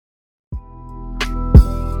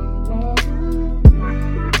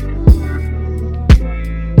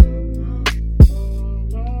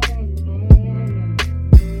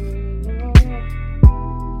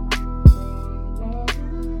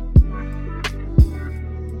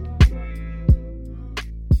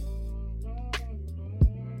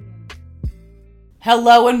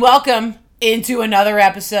Hello and welcome into another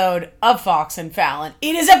episode of Fox and Fallon.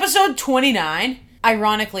 It is episode 29,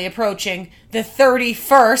 ironically approaching the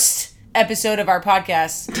 31st episode of our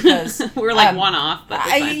podcast because we're like one off. But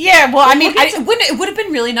it would have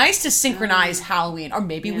been really nice to synchronize Halloween, or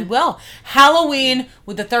maybe we will. Halloween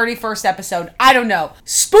with the 31st episode. I don't know.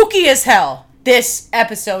 Spooky as hell, this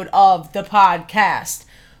episode of the podcast.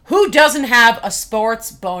 Who doesn't have a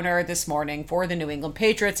sports boner this morning for the New England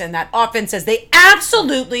Patriots and that offense as they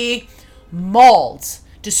absolutely mauled,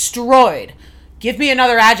 destroyed. Give me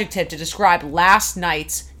another adjective to describe last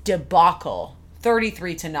night's debacle.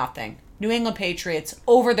 33-0. New England Patriots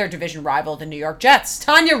over their division rival, the New York Jets.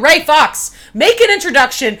 Tanya Ray Fox, make an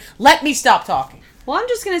introduction. Let me stop talking. Well, I'm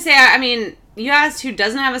just going to say, I mean, you asked who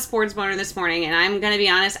doesn't have a sports boner this morning, and I'm going to be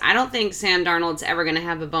honest, I don't think Sam Darnold's ever going to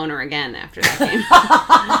have a boner again after that game.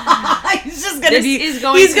 He's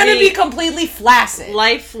going to be completely flaccid.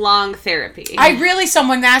 Lifelong therapy.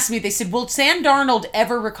 Someone asked me, they said, will Sam Darnold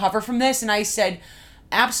ever recover from this? And I said,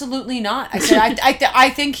 absolutely not. I said, I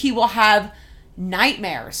think he will have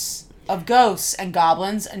nightmares of ghosts and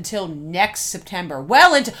goblins until next September.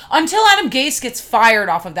 Until Adam Gase gets fired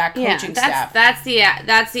off of that coaching staff. That's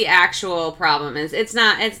the actual problem. It's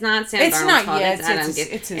not Sam Darnold's fault. It's Adam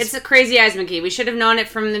Gase. It's a Crazy Eyes McGee. We should have known it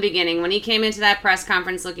from the beginning when he came into that press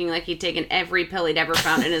conference looking like he'd taken every pill he'd ever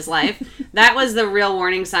found in his life. That was the real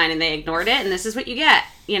warning sign, and they ignored it. And this is what you get.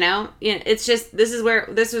 It's just this is where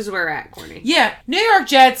we're at, Courtney. Yeah, New York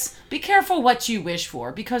Jets. Be careful what you wish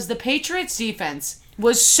for, because the Patriots defense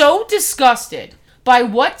was so disgusted by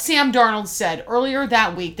what Sam Darnold said earlier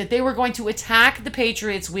that week that they were going to attack the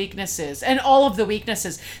Patriots' weaknesses and all of the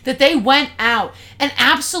weaknesses, that they went out and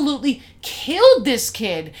absolutely killed this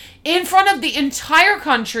kid in front of the entire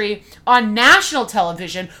country on national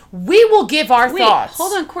television. We will give our thoughts.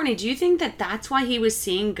 Hold on, Courtney. Do you think that that's why he was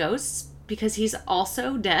seeing ghosts? Because he's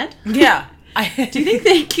also dead? Yeah. Do you think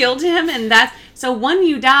they killed him? And so when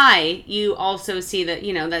you die, you also see that,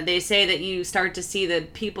 that they say that you start to see the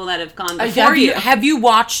people that have gone before you. Have you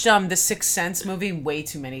watched the Sixth Sense movie way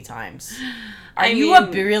too many times? Are you a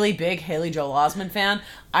really big Haley Joel Osment fan?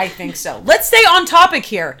 I think so. Let's stay on topic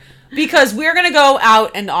here, because we're going to go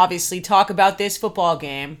out and obviously talk about this football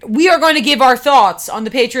game. We are going to give our thoughts on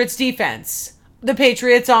the Patriots defense, the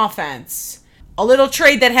Patriots offense. A little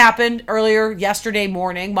trade that happened earlier yesterday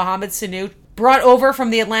morning. Mohamed Sanu brought over from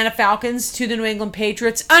the Atlanta Falcons to the New England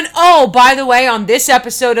Patriots. And by the way, on this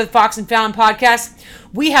episode of the Fox and Fallon podcast,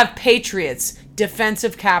 we have Patriots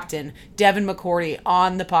defensive captain Devin McCourty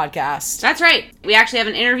on the podcast. That's right. We actually have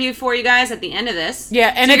an interview for you guys at the end of this.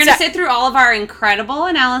 Yeah, and so you're going to sit through all of our incredible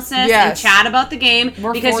analysis and chat about the game,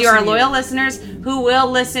 because you are loyal listeners who will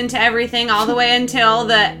listen to everything all the way until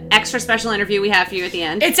the extra special interview we have for you at the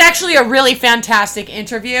end. It's actually a really fantastic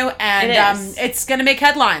interview, and it's going to make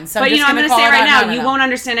headlines. So but I'm going to say right now, you won't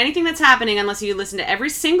understand anything that's happening unless you listen to every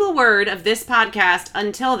single word of this podcast.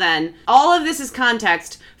 Until then, all of this is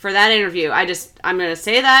context for that interview. I'm going to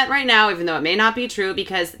say that right now, even though it may not be true,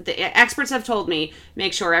 because the experts have told me,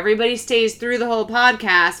 make sure everybody stays through the whole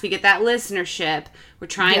podcast. We get that listenership. We're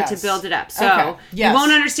trying to build it up. So you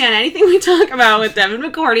won't understand anything we talk about with Devin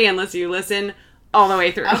McCourty unless you listen all the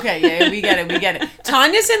way through. Okay, yeah, we get it.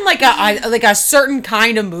 Tanya's in like a certain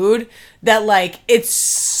kind of mood that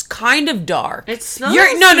it's kind of dark. It smells. Your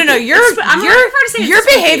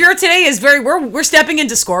behavior today is very. We're stepping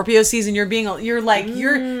into Scorpio season. You're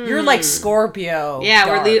like Scorpio.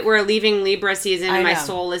 Yeah, we're leaving Libra season, and my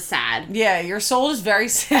soul is sad. Yeah, your soul is very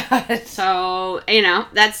sad. So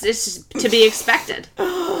it's just to be expected.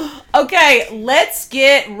 Okay, let's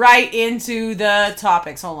get right into the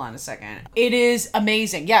topics. Hold on a second. It is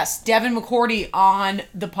amazing. Yes, Devin McCourty on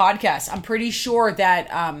the podcast. I'm pretty sure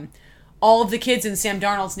that all of the kids in Sam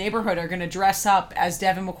Darnold's neighborhood are going to dress up as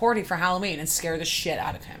Devin McCourty for Halloween and scare the shit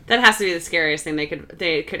out of him. That has to be the scariest thing they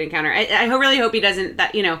could encounter. I really hope he doesn't.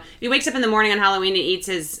 That if he wakes up in the morning on Halloween and eats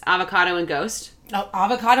his avocado and ghost. Oh,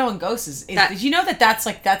 avocado and ghost is did you know that's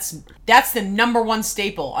the number one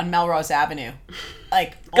staple on Melrose Avenue,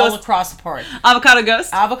 all across the park. Avocado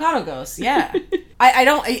ghost, yeah. I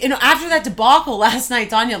don't after that debacle last night,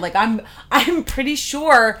 Tanya, I'm pretty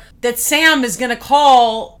sure that Sam is gonna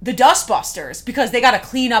call the Dustbusters because they got to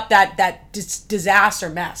clean up that disaster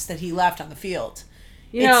mess that he left on the field.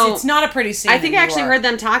 It's not a pretty scene. I think I actually heard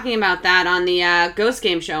them talking about that on the Ghost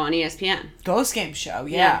Game show on ESPN. Ghost Game show,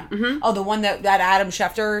 yeah. Mm-hmm. Oh, the one that Adam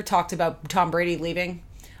Schefter talked about Tom Brady leaving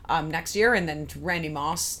next year, and then Randy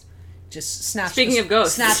Moss just snatched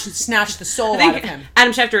the soul out of him.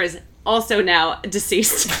 Adam Schefter is also now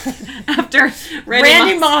deceased after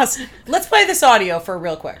Randy Moss. Let's play this audio for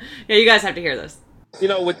real quick. Yeah, you guys have to hear this. You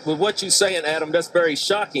know, with what you're saying, Adam, that's very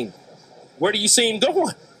shocking. Where do you see him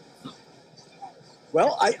going?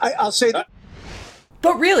 Well, I'll say that.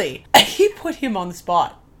 But really, he put him on the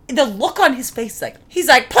spot. The look on his face, he's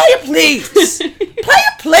like, play it, please. Play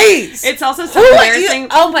it, please. It's also so embarrassing.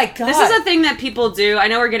 Oh, my God. This is a thing that people do. I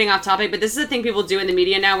know we're getting off topic, but this is a thing people do in the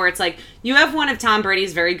media now where it's like, you have one of Tom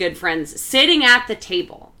Brady's very good friends sitting at the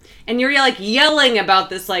table. And you're, like, yelling about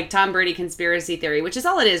this, like, Tom Brady conspiracy theory, which is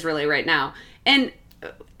all it is, really, right now. And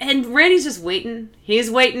Randy's just waiting.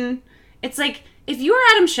 He's waiting. It's like, if you were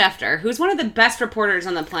Adam Schefter, who's one of the best reporters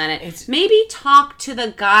on the planet, maybe talk to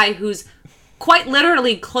the guy who's quite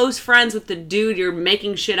literally close friends with the dude you're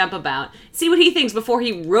making shit up about. See what he thinks before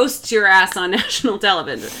he roasts your ass on national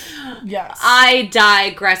television. Yes. I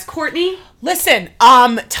digress. Courtney? Listen,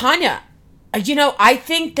 Tanya, I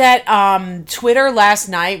think that Twitter last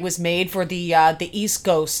night was made for the East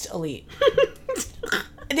Coast elite.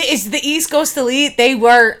 It's the East Coast elite. They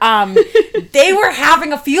were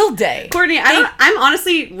having a field day. Courtney, I'm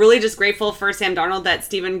honestly really just grateful for Sam Darnold that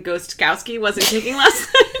Steven Gostkowski wasn't kicking last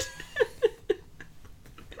night.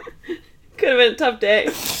 Could have been a tough day.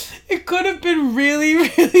 It could have been really,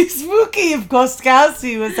 really spooky if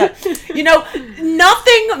Gostkowski was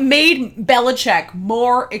nothing made Belichick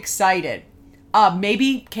more excited.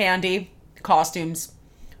 Maybe candy, costumes,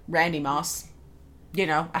 Randy Moss,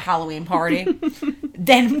 a Halloween party.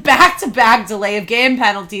 Then back-to-back delay of game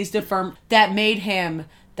penalties to firm that made him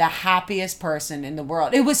the happiest person in the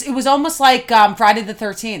world. It was almost like Friday the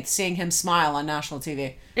 13th, seeing him smile on national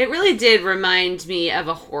TV. It really did remind me of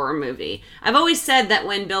a horror movie. I've always said that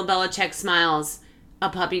when Bill Belichick smiles, a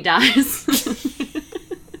puppy dies.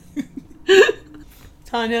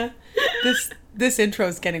 Tanya, this intro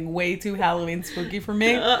is getting way too Halloween spooky for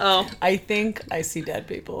me. Uh-oh. I think I see dead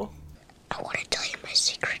people. I want to tell you my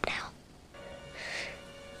secret now.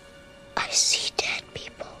 I see dead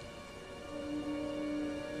people.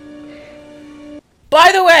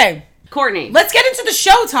 By the way, Courtney, let's get into the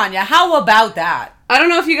show, Tanya. How about that? I don't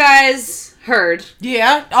know if you guys heard.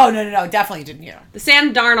 Yeah? Oh, no. Definitely didn't hear. The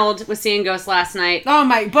Sam Darnold was seeing ghosts last night.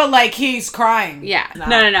 Oh, but he's crying. Yeah.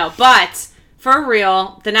 No. But, for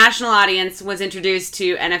real, the national audience was introduced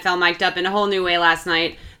to NFL Mic'd Up in a whole new way last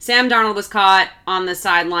night. Sam Darnold was caught on the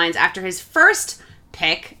sidelines after his first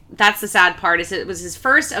pick. That's the sad part, is it was his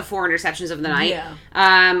first of 4 interceptions of the night.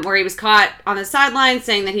 Yeah. Where he was caught on the sidelines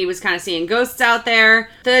saying that he was kind of seeing ghosts out there.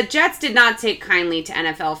 The Jets did not take kindly to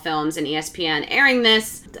NFL Films and ESPN airing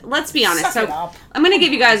this. Let's be honest. Suck it up. I'm going to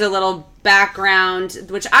give you guys a little background,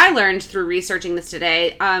 which I learned through researching this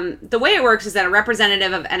today. The way it works is that a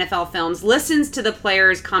representative of NFL Films listens to the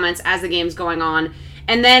players' comments as the game's going on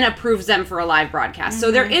and then approves them for a live broadcast. Mm-hmm.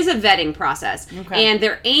 So there is a vetting process. Okay. And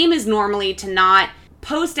their aim is normally to not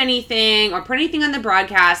post anything or put anything on the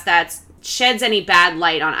broadcast that sheds any bad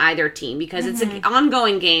light on either team, because it's an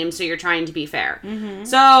ongoing game, so you're trying to be fair. Mm-hmm.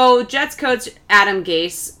 So Jets coach Adam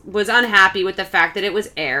Gase was unhappy with the fact that it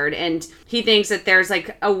was aired, and he thinks that there's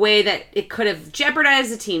like a way that it could have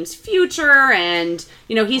jeopardized the team's future, and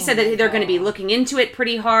he said that they're going to be looking into it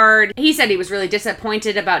pretty hard. He said he was really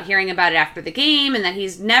disappointed about hearing about it after the game, and that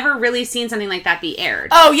he's never really seen something like that be aired.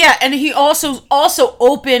 Oh yeah, and he also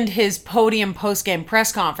opened his podium post-game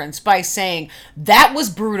press conference by saying, that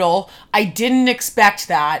was brutal. I didn't expect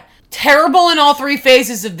that. Terrible in all 3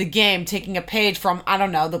 phases of the game, taking a page from, I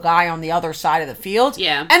don't know, the guy on the other side of the field.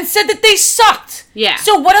 Yeah. And said that they sucked. Yeah.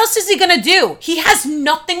 So what else is he going to do? He has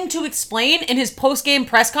nothing to explain in his post-game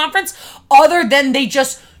press conference other than they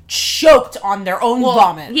just choked on their own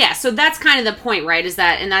vomit. Yeah, so that's kind of the point, right?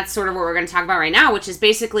 And that's sort of what we're going to talk about right now, which is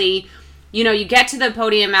basically, you get to the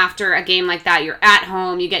podium after a game like that, you're at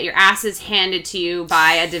home, you get your asses handed to you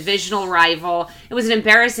by a divisional rival. It was an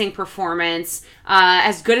embarrassing performance.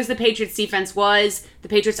 As good as the Patriots defense was, the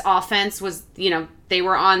Patriots offense was, they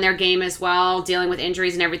were on their game as well, dealing with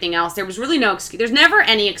injuries and everything else. There was really no excuse. There's never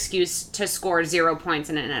any excuse to score 0 points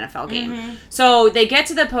in an NFL game. Mm-hmm. So they get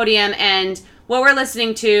to the podium, and what we're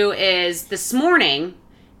listening to is, this morning,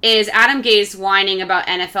 is Adam Gase whining about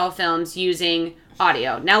NFL Films using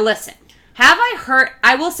audio. Now listen.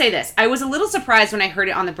 I will say this, I was a little surprised when I heard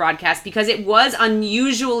it on the broadcast because it was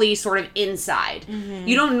unusually sort of inside. Mm-hmm.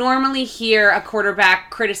 You don't normally hear a quarterback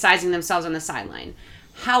criticizing themselves on the sideline.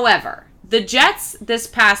 However, the Jets this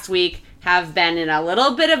past week have been in a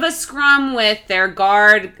little bit of a scrum with their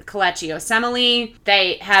guard, Kelechi Osemele.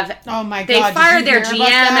 They fired their GM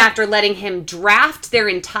after letting him draft their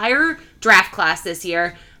entire draft class this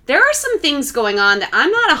year. There are some things going on that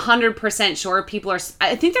I'm not 100% sure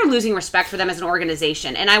I think they're losing respect for them as an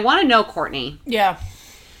organization. And I want to know, Courtney. Yeah.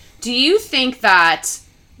 Do you think that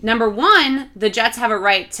Number one, the Jets have a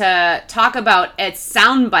right to talk about a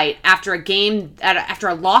soundbite after a game, after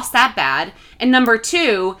a loss that bad. And number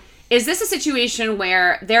two, is this a situation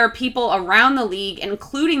where there are people around the league,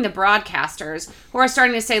 including the broadcasters, who are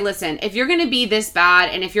starting to say, listen, if you're going to be this bad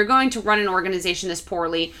and if you're going to run an organization this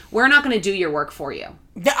poorly, we're not going to do your work for you?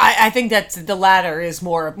 I think that the latter is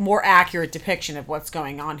more accurate depiction of what's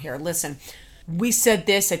going on here. Listen, we said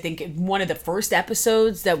this, I think, in one of the first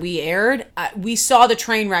episodes that we aired. We saw the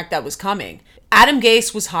train wreck that was coming. Adam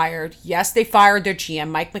Gase was hired. Yes, they fired their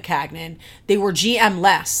GM, Mike Maccagnan. They were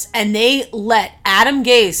GM-less, and they let Adam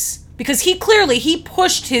Gase, because he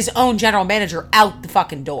pushed his own general manager out the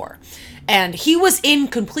fucking door. And he was in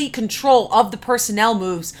complete control of the personnel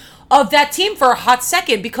moves of that team for a hot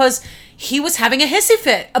second because he was having a hissy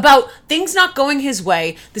fit about things not going his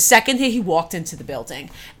way the second that he walked into the building.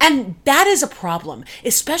 And that is a problem,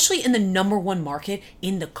 especially in the number one market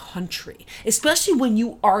in the country, especially when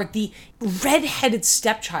you are the redheaded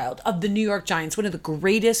stepchild of the New York Giants, one of the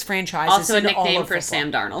greatest franchises also in all of football. Also a nickname for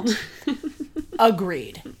Sam Darnold.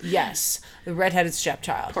 Agreed. Yes. The redheaded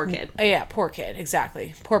stepchild. Poor kid. Yeah, poor kid.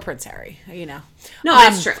 Exactly. Poor Prince Harry, you know. No,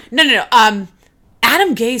 that's true. No.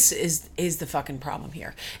 Adam Gase is the fucking problem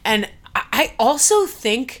here. And I also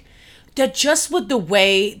think that just with the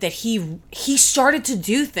way that he started to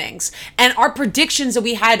do things and our predictions that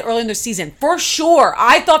we had early in the season,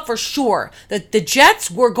 I thought for sure that the Jets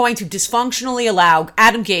were going to dysfunctionally allow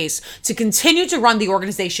Adam Gase to continue to run the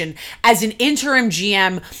organization as an interim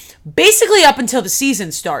GM basically up until the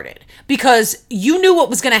season started, because you knew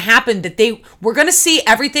what was going to happen, that they were going to see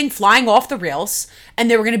everything flying off the rails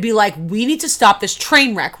and they were going to be like, we need to stop this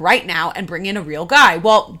train wreck right now and bring in a real guy.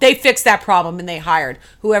 Well, they fixed that problem and they hired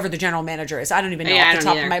whoever the general manager is. I don't even know off the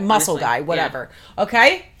top of my muscle honestly. guy, whatever. Yeah.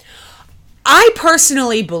 Okay? I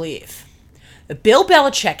personally believe that Bill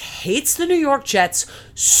Belichick hates the New York Jets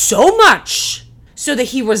so much so that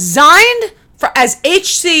he resigned as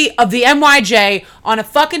HC of the NYJ on a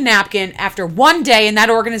fucking napkin after one day in that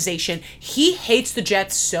organization. He hates the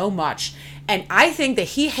Jets so much. And I think that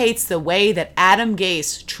he hates the way that Adam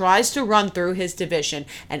Gase tries to run through his division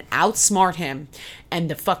and outsmart him.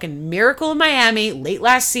 And the fucking Miracle in Miami late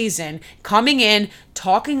last season, coming in,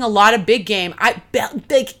 talking a lot of big game.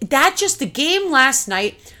 The game last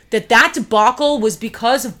night, that debacle was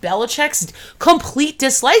because of Belichick's complete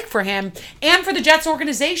dislike for him and for the Jets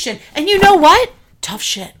organization. And you know what? Tough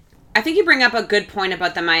shit. I think you bring up a good point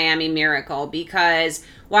about the Miami Miracle, because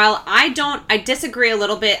while I disagree a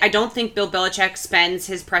little bit. I don't think Bill Belichick spends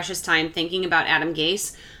his precious time thinking about Adam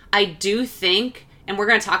Gase. I do think, and we're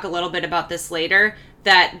going to talk a little bit about this later,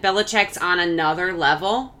 that Belichick's on another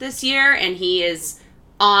level this year, and he is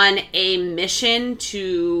on a mission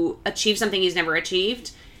to achieve something he's never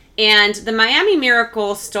achieved. And the Miami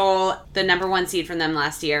Miracle stole the number one seed from them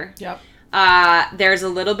last year. Yep. There's a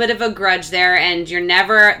little bit of a grudge there, and you're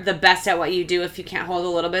never the best at what you do if you can't hold a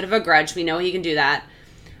little bit of a grudge. We know he can do that.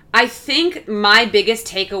 I think my biggest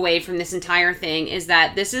takeaway from this entire thing is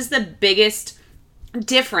that this is the biggest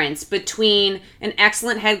difference between an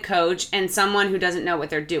excellent head coach and someone who doesn't know what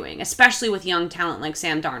they're doing, especially with young talent like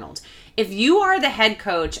Sam Darnold. If you are the head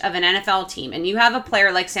coach of an NFL team and you have a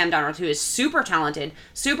player like Sam Darnold who is super talented,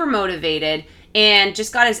 super motivated, and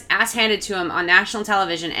just got his ass handed to him on national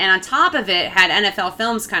television, and on top of it had NFL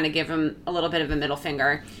Films kind of give him a little bit of a middle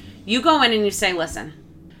finger, you go in and you say, listen,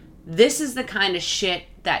 this is the kind of shit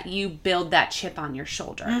that you build that chip on your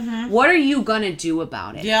shoulder. Mm-hmm. What are you going to do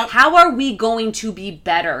about it? Yep. How are we going to be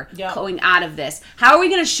better going out of this? How are we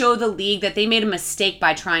going to show the league that they made a mistake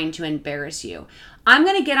by trying to embarrass you? I'm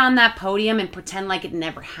going to get on that podium and pretend like it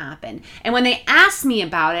never happened. And when they ask me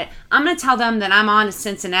about it, I'm going to tell them that I'm on to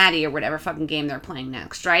Cincinnati or whatever fucking game they're playing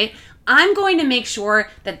next, right? I'm going to make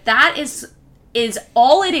sure that that is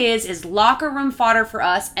all it is locker room fodder for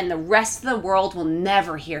us, and the rest of the world will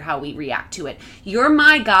never hear how we react to it. You're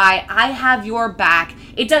my guy. I have your back.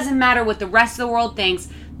 It doesn't matter what the rest of the world thinks.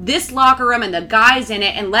 This locker room and the guys in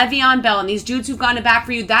it and Le'Veon Bell and these dudes who've gone to bat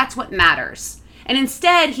for you, that's what matters. And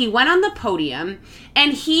instead, he went on the podium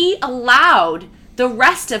and he allowed the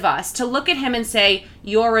rest of us to look at him and say,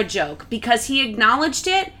 you're a joke, because he acknowledged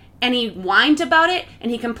it and he whined about it and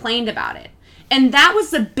he complained about it. And that was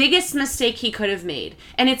the biggest mistake he could have made.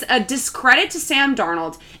 And it's a discredit to Sam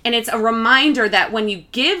Darnold. And it's a reminder that when you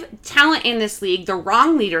give talent in this league the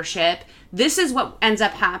wrong leadership, this is what ends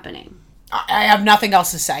up happening. I have nothing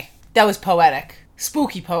else to say. That was poetic.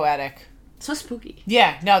 Spooky poetic. So spooky.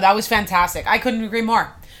 Yeah, no, that was fantastic. I couldn't agree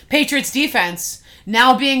more. Patriots defense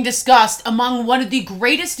now being discussed among one of the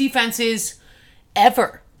greatest defenses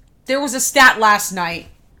ever. There was a stat last night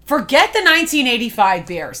Forget the 1985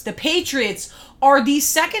 Bears. The Patriots are the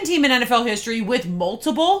second team in NFL history with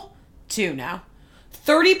multiple,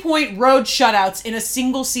 30-point road shutouts in a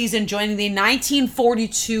single season, joining the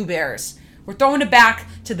 1942 Bears. We're throwing it back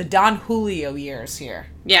to the Don Julio years here.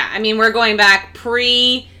 Yeah, I mean, we're going back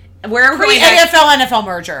pre-AFL NFL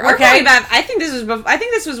merger. We're Okay, going back. I think this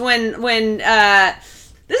was when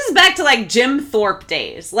this is back to like Jim Thorpe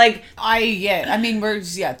days. Like throw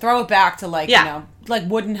it back to like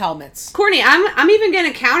wooden helmets. Courtney, I'm even going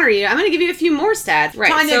to counter you. I'm going to give you a few more stats. Right,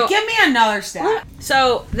 Tanya, give me another stat.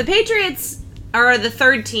 So the Patriots are the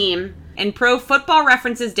third team in Pro Football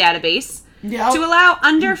Reference's database to allow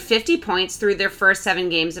under 50 points through their first 7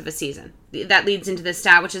 games of a season. That leads into the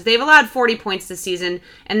stat, which is they've allowed 40 points this season,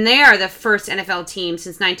 and they are the first NFL team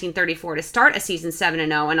since 1934 to start a season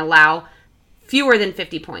 7-0 and allow fewer than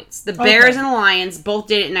 50 points. The Bears and the Lions both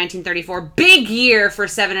did it in 1934. Big year for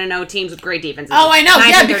 7-0 teams with great defenses. Oh, I know.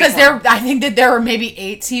 Yeah, because I think that there were maybe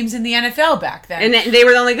 8 teams in the NFL back then. And they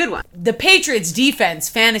were the only good one. The Patriots defense,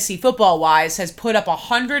 fantasy football-wise, has put up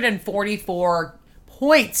 144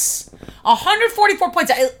 points. 144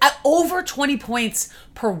 points. Over 20 points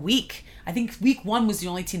per week. I think week 1 was the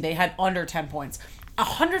only team they had under 10 points.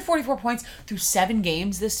 144 points through 7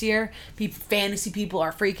 games this year. Fantasy people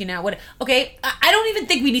are freaking out. Okay, I don't even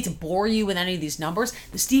think we need to bore you with any of these numbers.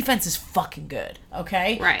 This defense is fucking good,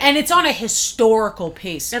 okay? Right. And it's on a historical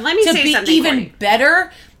pace. And let me say something, even Courtney.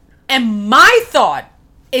 better. And my thought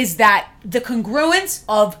is that the congruence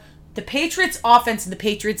of the Patriots offense and the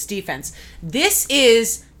Patriots defense, this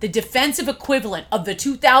is the defensive equivalent of the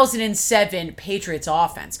 2007 Patriots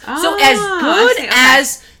offense. So as good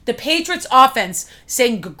as the Patriots offense,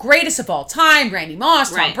 saying greatest of all time, Randy Moss,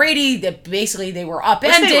 Tom Brady, they were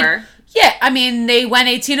upended. Which they were. Yeah, I mean, they went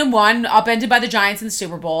 18-1, upended by the Giants in the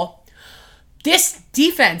Super Bowl. This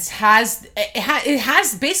defense has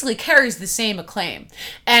basically carries the same acclaim.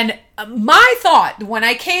 And my thought when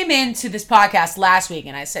I came into this podcast last week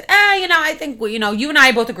and I said, I think, you and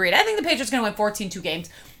I both agreed. I think the Patriots are going to win 14-2 games.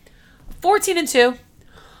 14-2.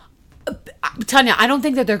 Tanya, I don't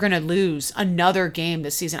think that they're going to lose another game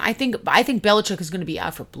this season. I think Belichick is going to be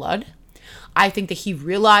out for blood. I think that he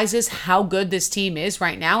realizes how good this team is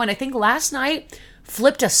right now. And I think last night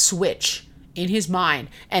flipped a switch in his mind.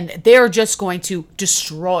 And they're just going to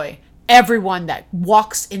destroy everyone that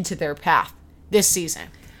walks into their path this season.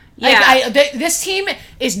 Yeah. This team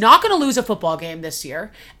is not going to lose a football game this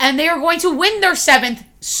year. And they are going to win their 7th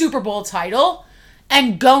Super Bowl title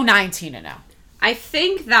and go 19-0. I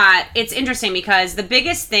think that it's interesting because the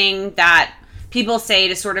biggest thing that people say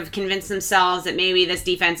to sort of convince themselves that maybe this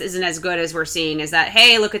defense isn't as good as we're seeing is that,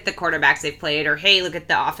 hey, look at the quarterbacks they've played, or hey, look at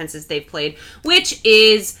the offenses they've played, which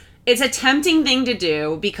is... It's a tempting thing to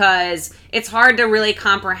do because it's hard to really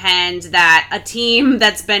comprehend that a team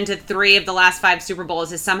that's been to 3 of the last 5 Super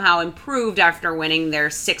Bowls has somehow improved after winning their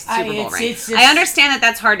 6th Super Bowl ring. I understand that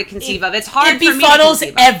that's hard to conceive of. It's hard for me to conceive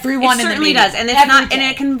of. Everyone in the media. It certainly does, and it's not,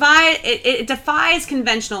 and it defies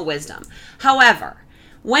conventional wisdom. However,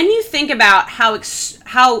 when you think about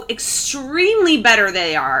how extremely better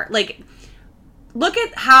they are, like look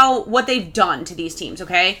at what they've done to these teams.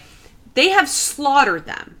 Okay, they have slaughtered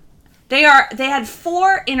them. They had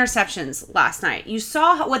 4 interceptions last night. You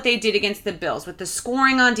saw what they did against the Bills with the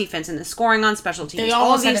scoring on defense and the scoring on special teams.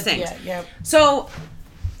 All of these things. Yeah. So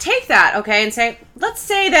take that, okay, and let's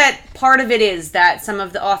say that part of it is that some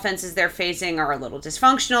of the offenses they're facing are a little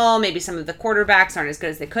dysfunctional. Maybe some of the quarterbacks aren't as good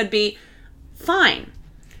as they could be. Fine.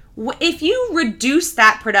 If you reduce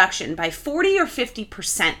that production by 40 or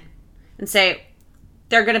 50% and say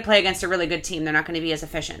they're going to play against a really good team, they're not going to be as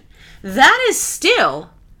efficient, that is still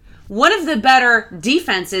one of the better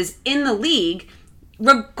defenses in the league,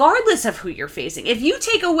 regardless of who you're facing. If you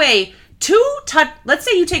take away let's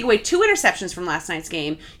say you take away 2 interceptions from last night's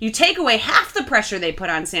game, you take away half the pressure they put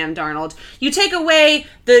on Sam Darnold, you take away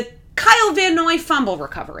the Kyle Van Noy fumble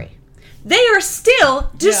recovery, they are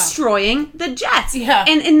still destroying the Jets. Yeah.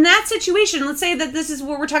 And in that situation, let's say that this is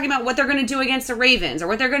what we're talking about, what they're going to do against the Ravens, or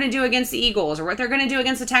what they're going to do against the Eagles, or what they're going to do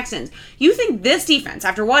against the Texans. You think this defense,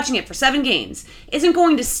 after watching it for 7 games, isn't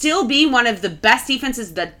going to still be one of the best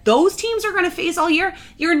defenses that those teams are going to face all year?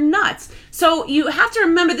 You're nuts. So you have to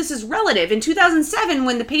remember this is relative. In 2007,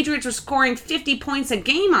 when the Patriots were scoring 50 points a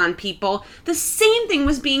game on people, the same thing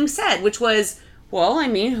was being said, which was, well, I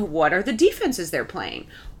mean, what are the defenses they're playing?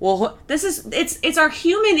 Well, it's our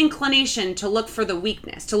human inclination to look for the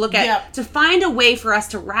weakness, to look at, to find a way for us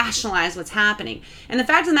to rationalize what's happening. And the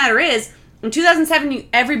fact of the matter is, in 2007,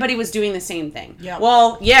 everybody was doing the same thing. Yep.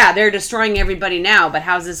 Well, yeah, they're destroying everybody now, but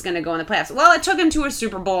how's this going to go in the playoffs? Well, it took them to a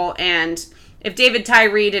Super Bowl, and If David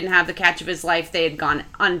Tyree didn't have the catch of his life, they had gone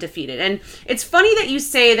undefeated. And it's funny that you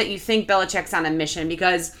say that you think Belichick's on a mission,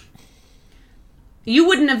 because you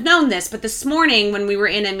wouldn't have known this, but this morning when we were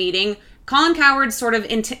in a meeting, Colin Cowherd sort of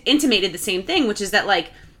intimated the same thing, which is that,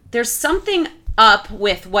 like, there's something up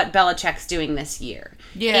with what Belichick's doing this year.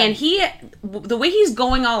 Yeah. And the way he's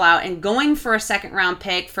going all out and going for a second-round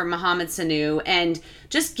pick for Mohamed Sanu and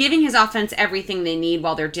just giving his offense everything they need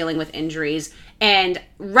while they're dealing with injuries and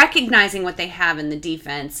recognizing what they have in the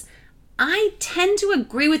defense, I tend to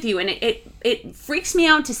agree with you. And it freaks me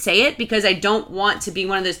out to say it because I don't want to be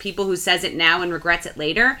one of those people who says it now and regrets it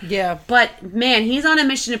later. Yeah. But, man, he's on a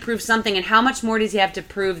mission to prove something. And how much more does he have to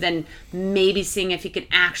prove than maybe seeing if he can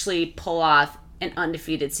actually pull off an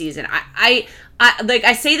undefeated season? I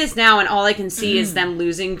say this now and all I can see is them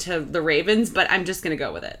losing to the Ravens, but I'm just going to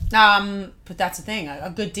go with it. But that's the thing.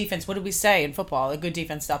 A good defense, what do we say in football? A good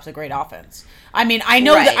defense stops a great offense. I mean, I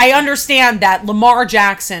know that I understand that Lamar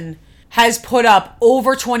Jackson has put up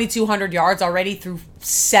over 2,200 yards already through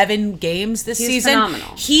 7 games this season.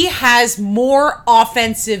 Phenomenal. He has more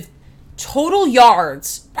offensive total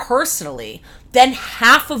yards, personally, than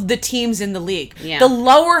half of the teams in the league. Yeah. The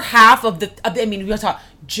lower half of we're talking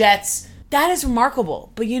Jets. That is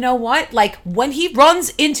remarkable. But you know what? Like, when he runs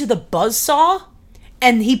into the buzzsaw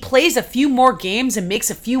and he plays a few more games and makes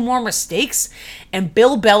a few more mistakes, and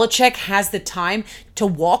Bill Belichick has the time to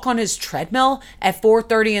walk on his treadmill at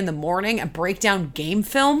 4:30 in the morning and break down game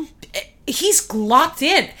film, he's locked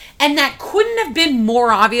in. And that couldn't have been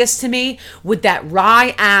more obvious to me with that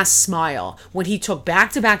wry-ass smile when he took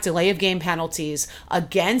back-to-back delay of game penalties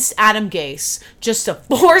against Adam Gase just to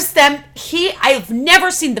force them. I've never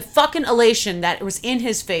seen the fucking elation that was in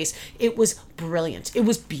his face. It was brilliant. It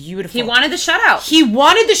was beautiful. He wanted the shutout. He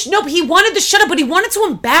wanted the shutout, but he wanted to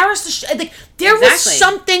embarrass there was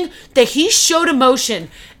something that he showed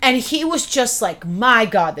emotion, and he was just like, my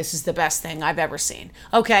God, this is the best thing I've ever seen.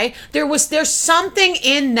 Okay? There's something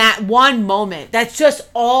in that one moment that's just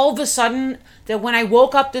all of a sudden, that when I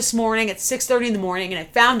woke up this morning at 6:30 in the morning and I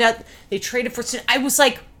found out they traded for, I was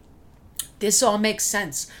like, this all makes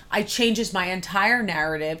sense. I changes my entire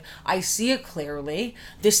narrative. I see it clearly.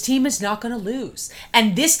 This team is not going to lose.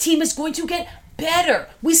 And this team is going to get better.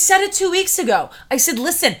 We said it 2 weeks ago. I said,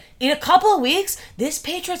 listen, in a couple of weeks, this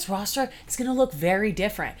Patriots roster is going to look very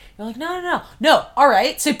different. You're like, no. All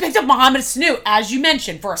right. So he picked up Mohamed Sanu, as you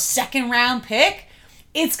mentioned, for a second-round pick.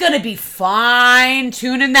 It's going to be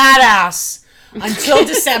fine-tuning that ass until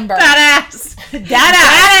December. That ass.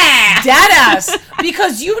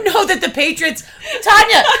 Because you know that the Patriots,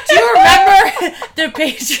 Tanya, do you remember the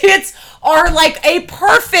Patriots are like a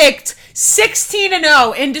perfect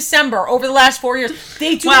 16-0 in December over the last 4 years.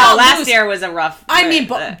 They do not lose. Last year was a rough.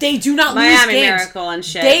 But they do not lose games. Miami Miracle and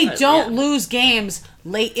shit. They don't lose games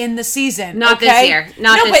late in the season. Not this year.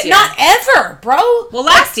 Not ever, bro. Well,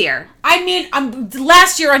 last year. I mean,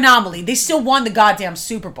 last year anomaly. They still won the goddamn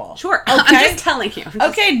Super Bowl. Sure. Okay? I'm just telling you.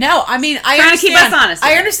 Okay, no. I mean, I trying understand. to keep us honest.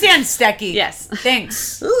 I understand, Stecky. Yes.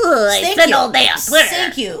 Thanks. I spent all day on Twitter.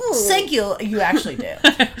 Thank you. Thank you. You actually do.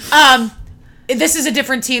 This is a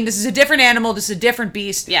different team. This is a different animal. This is a different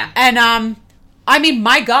beast. Yeah. And I mean,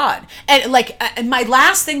 my God. And and my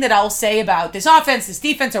last thing that I'll say about this offense, this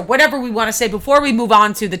defense, or whatever we want to say before we move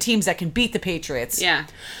on to the teams that can beat the Patriots. Yeah.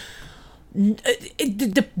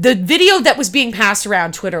 The video that was being passed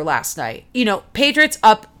around Twitter last night, Patriots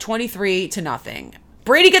up 23-0.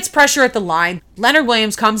 Brady gets pressure at the line. Leonard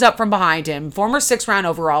Williams comes up from behind him, former 6th-round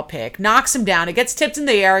overall pick, knocks him down. It gets tipped in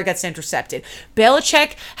the air. It gets intercepted.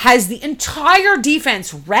 Belichick has the entire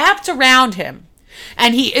defense wrapped around him,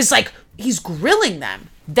 and he's grilling them.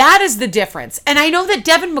 That is the difference. And I know that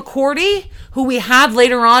Devin McCourty, who we have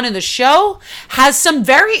later on in the show, has some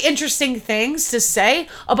very interesting things to say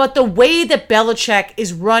about the way that Belichick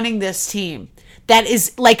is running this team. That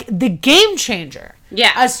is like the game changer.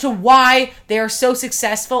 Yeah. As to why they are so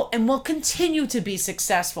successful and will continue to be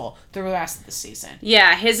successful through the rest of the season.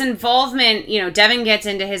 Yeah, his involvement, Devin gets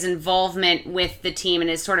into his involvement with the team and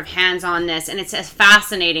his sort of hands-on-ness, and it's a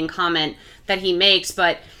fascinating comment that he makes,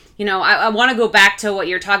 but, I want to go back to what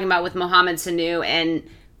you're talking about with Mohamed Sanu, and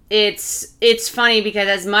it's funny because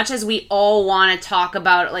as much as we all want to talk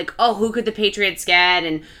about, like, oh, who could the Patriots get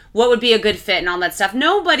and what would be a good fit and all that stuff,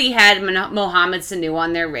 nobody had Mohamed Sanu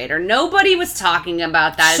on their radar. Nobody was talking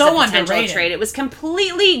about that as a potential trade. It was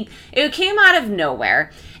it came out of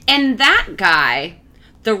nowhere. And that guy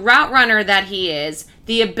the route runner that he is,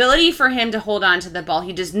 the ability for him to hold on to the ball.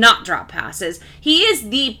 He does not drop passes. He is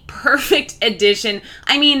the perfect addition.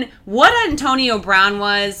 I mean, what Antonio Brown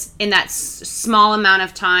was in that small amount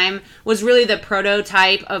of time was really the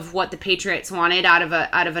prototype of what the Patriots wanted out of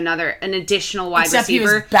an additional wide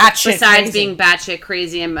receiver. Besides being batshit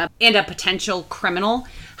crazy and a potential criminal.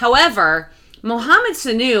 However, Mohamed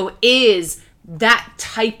Sanu is that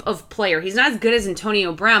type of player. He's not as good as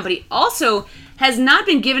Antonio Brown, but he also has not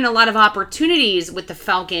been given a lot of opportunities with the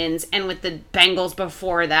Falcons and with the Bengals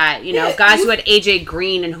before that. You know, guys who had AJ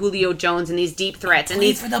Green and Julio Jones and these deep threats and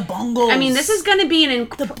these for the Bungles. I mean, this is going to be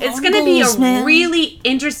it's going to be a really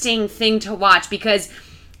interesting thing to watch because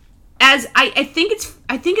as I think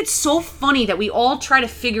it's so funny that we all try to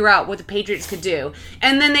figure out what the Patriots could do,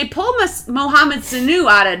 and then they pull Mohamed Sanu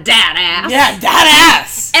out of dad ass. Yeah, dad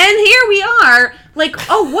ass. And here we are, like,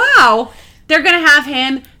 oh wow, they're gonna have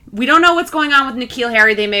him. We don't know what's going on with N'Keal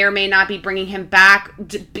Harry. They may or may not be bringing him back.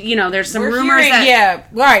 You know, there's some rumors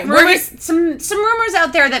some rumors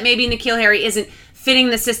out there that maybe N'Keal Harry isn't fitting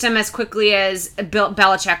the system as quickly as Bill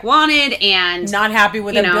Belichick wanted, and not happy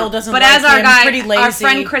with him. Bill doesn't like him. But as our guy, pretty lazy. Our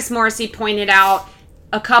friend Chris Morrissey pointed out,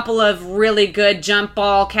 a couple of really good jump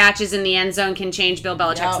ball catches in the end zone can change Bill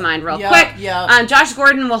Belichick's mind real quick. Josh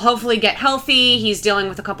Gordon will hopefully get healthy. He's dealing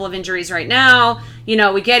with a couple of injuries right now. You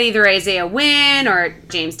know, we get either Isaiah Wynn or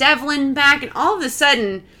James Devlin back, and all of a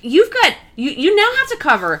sudden, you now have to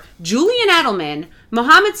cover Julian Edelman,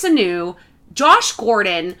 Mohamed Sanu, Josh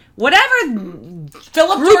Gordon, whatever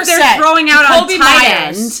Philip group Dorsett, they're throwing out Jacoby on tight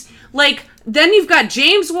Myers. end. Like, then you've got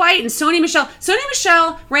James White and Sony Michel. Sony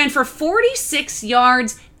Michel ran for 46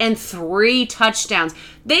 yards and 3 touchdowns.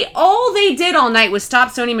 All they did all night was stop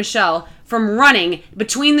Sony Michel from running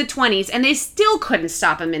between the 20s, and they still couldn't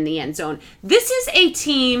stop him in the end zone. This is a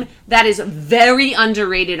team that is very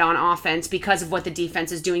underrated on offense because of what the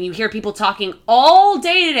defense is doing. You hear people talking all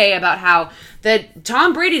day today about how that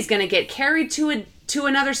Tom Brady's going to get carried to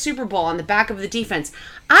another Super Bowl on the back of the defense.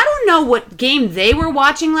 I don't know what game they were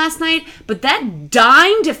watching last night, but that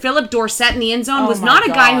dime to Philip Dorsett in the end zone was not a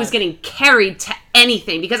guy who was getting carried to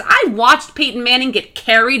anything, because I watched Peyton Manning get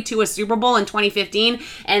carried to a Super Bowl in 2015,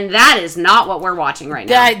 and that is not what we're watching right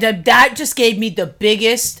now. That just gave me the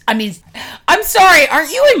biggest, I mean, I'm sorry,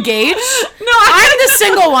 aren't you engaged? No, I'm the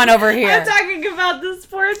single one over here. I'm talking about the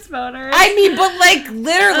sports motor. I mean, but like,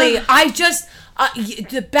 literally, I just,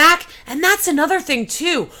 the back, and that's another thing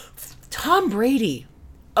too. Tom Brady,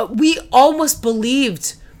 we almost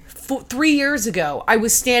believed 3 years ago, I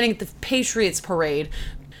was standing at the Patriots parade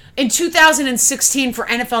in 2016 for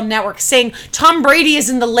NFL Network saying Tom Brady is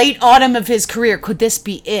in the late autumn of his career. Could this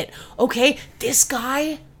be it? Okay, this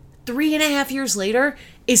guy, 3.5 years later,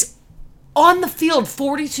 is on the field,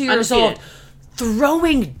 42 years old,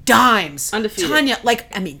 throwing dimes. Undefeated. Tanya, like,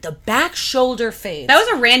 I mean, the back shoulder fade. That was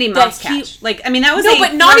a Randy Moss catch. Like, I mean, that was no,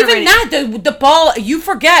 but not even that. The ball, you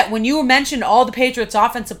forget, when you mentioned all the Patriots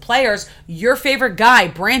offensive players, your favorite guy,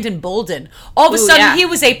 Brandon Bolden, all of a sudden he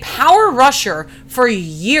was a power rusher for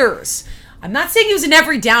years. I'm not saying he was an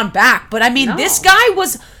every down back, but I mean, this guy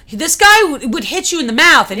would hit you in the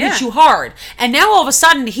mouth and hit you hard. And now all of a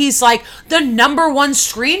sudden he's like the #1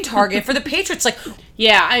 screen target for the Patriots. Like,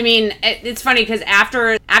 yeah, I mean, it's funny because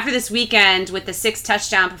after this weekend with the 6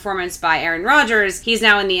 touchdown performance by Aaron Rodgers, he's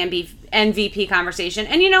now in the MVP conversation.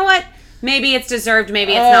 And you know what? Maybe it's deserved,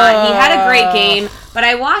 maybe it's not. He had a great game, but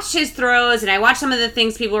I watched his throws and I watched some of the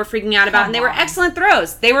things people were freaking out about, and they were excellent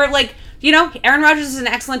throws. They were like, you know, Aaron Rodgers is an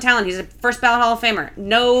excellent talent. He's a first ballot Hall of Famer.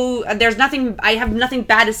 No, I have nothing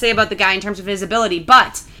bad to say about the guy in terms of his ability,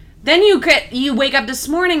 but then you wake up this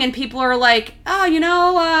morning and people are like, oh, you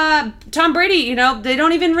know, Tom Brady, you know, they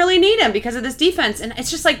don't even really need him because of this defense. And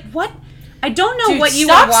it's just like, what? I don't know what you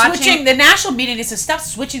are watching. The national media needs to stop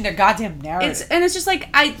switching their goddamn narrative. It's just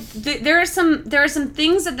like, there are some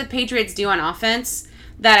things that the Patriots do on offense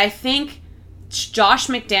that I think Josh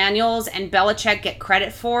McDaniels and Belichick get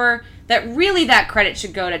credit for, that credit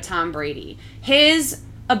should go to Tom Brady. His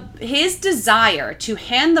desire to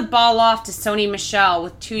hand the ball off to Sony Michel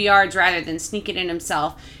with 2 yards rather than sneak it in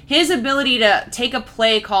himself, his ability to take a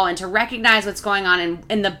play call and to recognize what's going on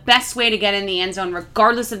and the best way to get in the end zone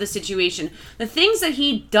regardless of the situation, the things that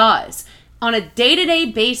he does on a day-to-day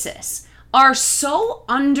basis are so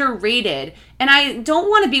underrated. And I don't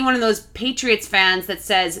want to be one of those Patriots fans that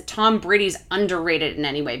says Tom Brady's underrated in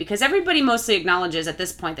any way, because everybody mostly acknowledges at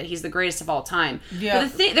this point that he's the greatest of all time. Yeah.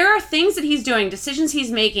 But there are things that he's doing, decisions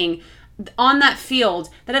he's making on that field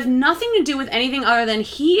that have nothing to do with anything other than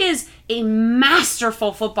he is a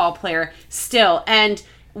masterful football player still. And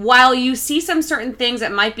while you see some certain things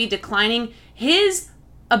that might be declining, his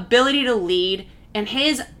ability to lead and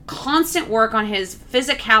his constant work on his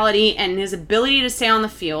physicality and his ability to stay on the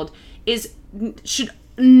field should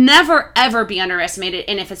never ever be underestimated.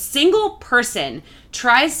 And if a single person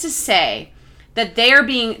tries to say that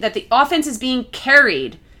that the offense is being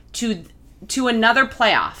carried to another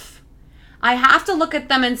playoff, I have to look at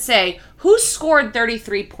them and say, who scored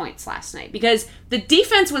 33 points last night? Because the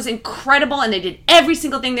defense was incredible and they did every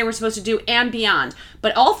single thing they were supposed to do and beyond.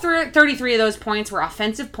 But all 33 of those points were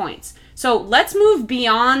offensive points. So let's move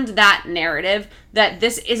beyond that narrative that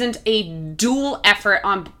this isn't a dual effort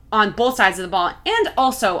on both sides of the ball and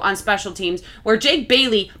also on special teams where Jake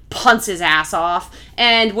Bailey punts his ass off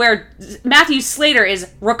and where Matthew Slater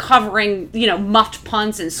is recovering, muffed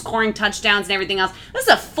punts and scoring touchdowns and everything else. This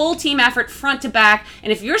is a full team effort front to back.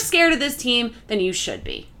 And if you're scared of this team, then you should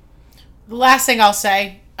be. The last thing I'll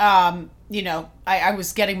say, I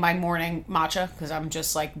was getting my morning matcha because I'm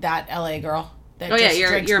just like that LA girl. That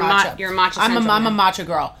you're matcha. You're a matcha. I'm a matcha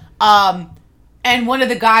girl. And one of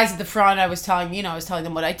the guys at the front, I was telling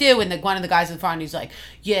them what I do, and one of the guys at the front, he's like,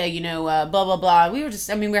 blah, blah, blah. We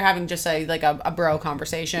were having just a bro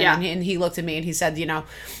conversation, yeah. and he looked at me and he said,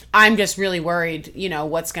 I'm just really worried,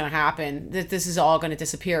 what's going to happen, that this is all going to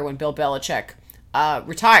disappear when Bill Belichick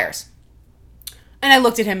retires. And I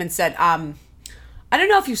looked at him and said, I don't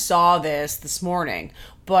know if you saw this morning,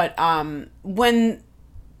 but when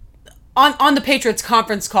on the Patriots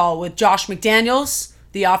conference call with Josh McDaniels,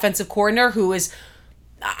 the offensive coordinator, who is,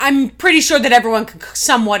 I'm pretty sure that everyone could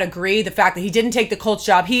somewhat agree, the fact that he didn't take the Colts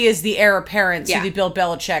job, he is the heir apparent to the Bill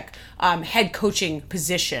Belichick head coaching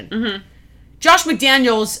position. Mm-hmm. Josh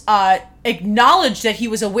McDaniels acknowledged that he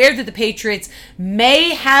was aware that the Patriots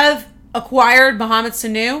may have acquired Mohamed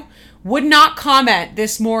Sanu, would not comment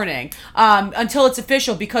this morning until it's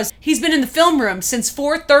official because he's been in the film room since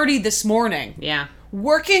 4:30 this morning. Yeah.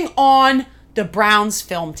 Working on the Browns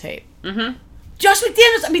film tape. Mm-hmm. Josh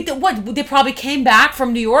McDaniels, they probably came back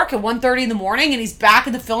from New York at 1:30 in the morning and he's back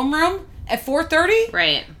in the film room at 4:30?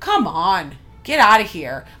 Right. Come on. Get out of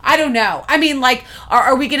here. I don't know.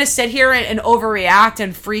 Are we going to sit here and overreact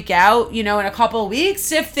and freak out, in a couple of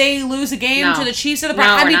weeks if they lose a game to the Chiefs or the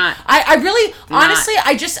Browns? No, we're not. I really, honestly,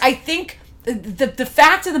 I think the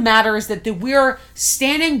fact of the matter is that we're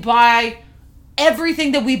standing by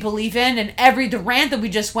everything that we believe in and the rant that we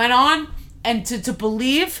just went on, and to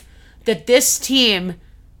believe that this team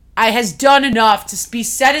has done enough to be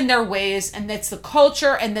set in their ways, and that's the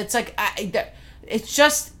culture, and that's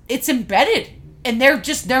it's embedded, and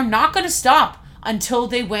they're not going to stop until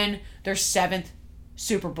they win their 7th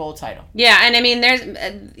Super Bowl title. Yeah, and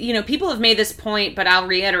there's people have made this point, but I'll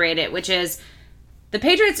reiterate it, which is the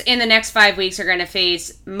Patriots in the next 5 weeks are going to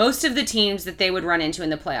face most of the teams that they would run into in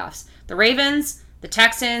the playoffs. The Ravens, the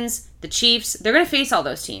Texans, the Chiefs, they're going to face all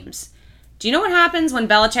those teams. Do you know what happens when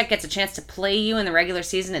Belichick gets a chance to play you in the regular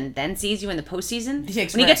season and then sees you in the postseason?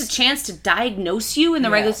 When he gets a chance to diagnose you in the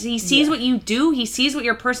regular season, he sees what you do, he sees what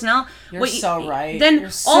your personnel... You're so right. Then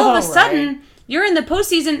all of a sudden, you're in the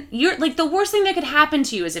postseason, you're like, the worst thing that could happen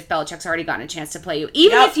to you is if Belichick's already gotten a chance to play you.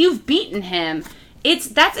 Even if you've beaten him, it's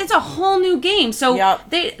a whole new game. So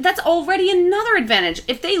that's already another advantage.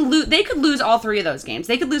 If they lose, they could lose all 3 of those games.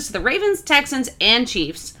 They could lose to the Ravens, Texans, and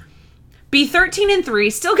Chiefs. Be 13-3,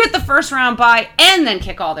 still get the first round bye, and then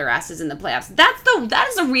kick all their asses in the playoffs. That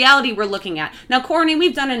is the reality we're looking at. Now, Courtney,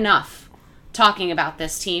 we've done enough talking about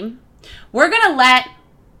this team. We're going to let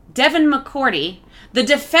Devin McCourty, the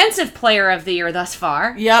defensive player of the year thus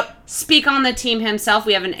far, speak on the team himself.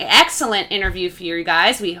 We have an excellent interview for you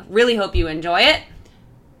guys. We really hope you enjoy it.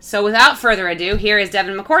 So without further ado, here is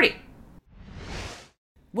Devin McCourty.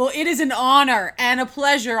 Well, it is an honor and a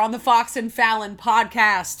pleasure on the Fox and Fallon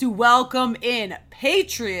podcast to welcome in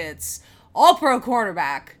Patriots All-Pro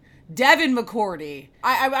quarterback Devin McCourty.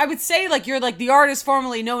 I would say you're the artist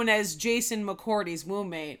formerly known as Jason McCourty's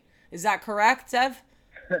roommate. Is that correct, Dev?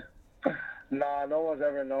 Nah, no one's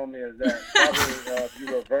ever known me as that. Probably if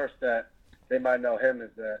you reverse that, they might know him as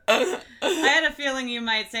that. I had a feeling you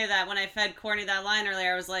might say that when I fed Courtney that line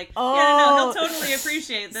earlier. I was like, he'll totally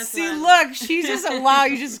appreciate this one. See, look, she's just, wow,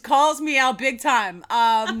 you just calls me out big time.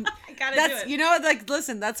 I gotta do it.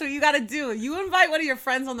 Listen, that's what you gotta do. You invite one of your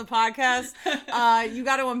friends on the podcast, you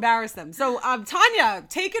gotta embarrass them. So, Tanya,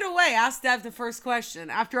 take it away. Ask Dev the first question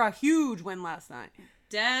after a huge win last night.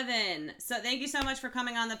 Devin, so thank you so much for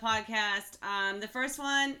coming on the podcast. The first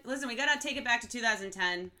one, listen, we gotta take it back to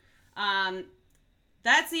 2010.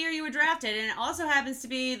 That's the year you were drafted, and it also happens to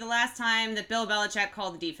be the last time that Bill Belichick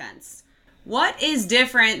called the defense. What is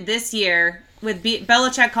different this year with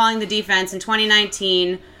Belichick calling the defense in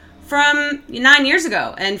 2019 from 9 years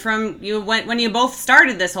ago and from when you both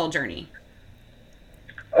started this whole journey?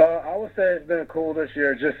 I would say it's been cool this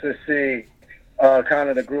year just to see kind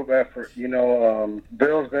of the group effort.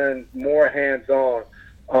 Bill's been more hands-on,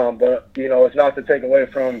 but, it's not to take away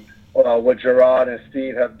from what Gerard and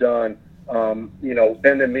Steve have done,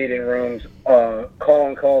 in the meeting rooms,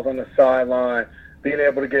 calling calls on the sideline, being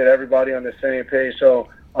able to get everybody on the same page. So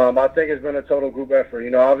I think it's been a total group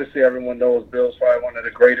effort. Obviously everyone knows Bill's probably one of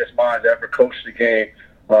the greatest minds to ever coach the game,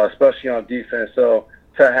 especially on defense. So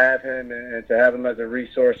to have him and to have him as a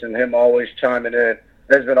resource and him always chiming in,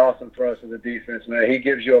 it's been awesome for us as a defense, man. He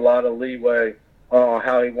gives you a lot of leeway on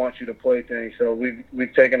how he wants you to play things. So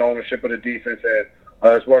we've taken ownership of the defense, and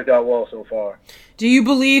it's worked out well so far. Do you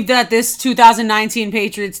believe that this 2019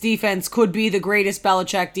 Patriots defense could be the greatest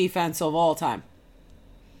Belichick defense of all time?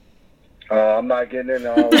 I'm not getting into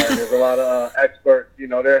all that. There's a lot of experts.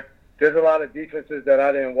 There's a lot of defenses that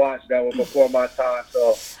I didn't watch that were before my time,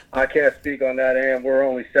 so I can't speak on that. And we're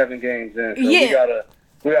only 7 games in, so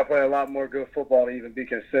we gotta play a lot more good football to even be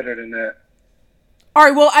considered in that. All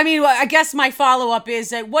right, well, I guess my follow-up is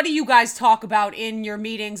that what do you guys talk about in your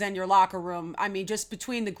meetings and your locker room? Just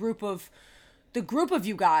between the group of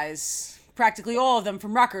you guys, practically all of them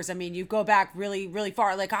from Rutgers. You go back really, really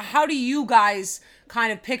far. Like, how do you guys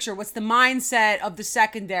kind of picture, what's the mindset of the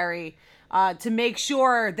secondary to make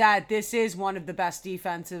sure that this is one of the best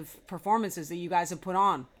defensive performances that you guys have put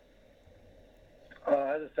on?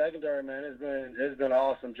 As a secondary, man, it's been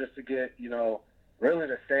awesome just to get, really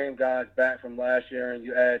the same guys back from last year, and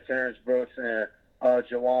you add Terrence Brooks and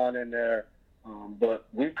Jawan in there. But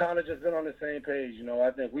we've kind of just been on the same page.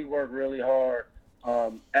 I think we work really hard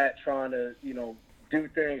at trying to, do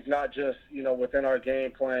things not just, within our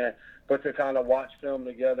game plan, but to kind of watch film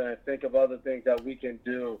together and think of other things that we can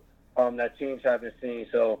do that teams haven't seen.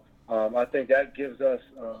 So I think that gives us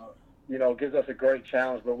a great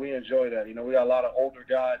challenge, but we enjoy that. We got a lot of older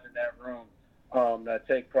guys in that room that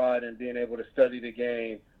take pride in being able to study the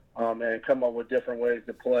game and come up with different ways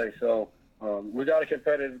to play. So we got a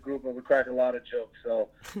competitive group, and we crack a lot of jokes. So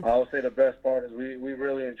I would say the best part is we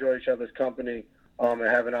really enjoy each other's company and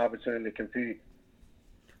have an opportunity to compete.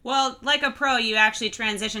 Well, like a pro, you actually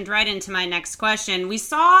transitioned right into my next question. We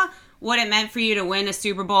saw what it meant for you to win a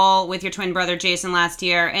Super Bowl with your twin brother Jason last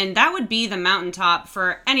year, and that would be the mountaintop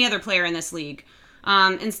for any other player in this league.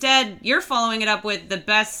 Instead, you're following it up with the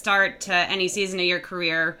best start to any season of your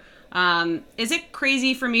career. Is it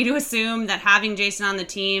crazy for me to assume that having Jason on the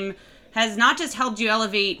team has not just helped you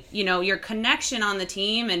elevate, your connection on the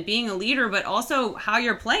team and being a leader, but also how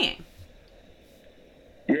you're playing?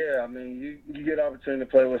 Yeah, you get an opportunity to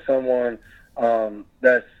play with someone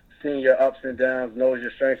that's seen your ups and downs, knows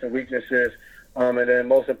your strengths and weaknesses, and then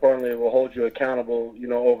most importantly, will hold you accountable,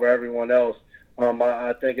 over everyone else.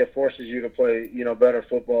 I think it forces you to play, better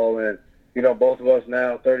football. And, both of us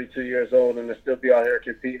now 32 years old and to still be out here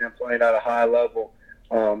competing and playing at a high level,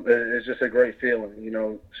 it's just a great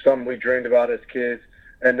feeling. Something we dreamed about as kids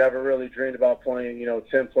and never really dreamed about playing,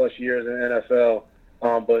 10-plus years in the NFL.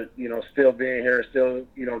 But, still being here, still,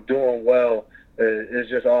 doing well is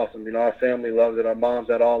just awesome. Our family loves it. Our mom's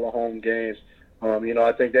at all the home games.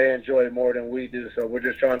 I think they enjoy it more than we do. So we're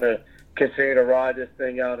just trying to continue to ride this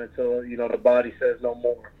thing out until, the body says no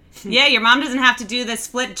more. Yeah, your mom doesn't have to do the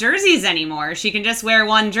split jerseys anymore. She can just wear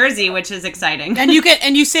one jersey, which is exciting. And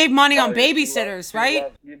you save money on babysitters,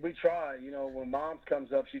 right? We try. When mom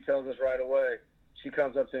comes up, she tells us right away. She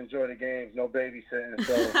comes up to enjoy the games, no babysitting.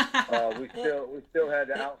 So we still had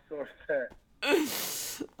to outsource that.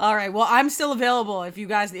 All right. Well, I'm still available if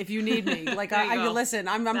you need me. Like listen,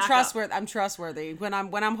 I'm trustworthy. I'm trustworthy. When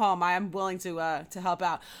I'm home, I am willing to help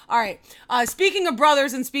out. All right. Speaking of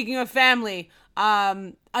brothers and speaking of family,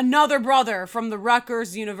 another brother from the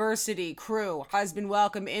Rutgers University crew has been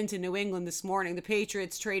welcomed into New England this morning. The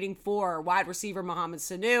Patriots trading for wide receiver Mohamed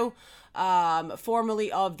Sanu,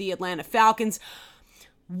 formerly of the Atlanta Falcons.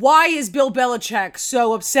 Why is Bill Belichick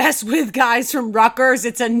so obsessed with guys from Rutgers?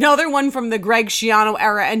 It's another one from the Greg Schiano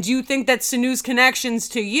era. And do you think that Sanu's connections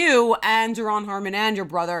to you and Duron Harmon and your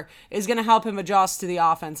brother is going to help him adjust to the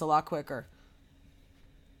offense a lot quicker?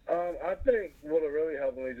 I think what'll really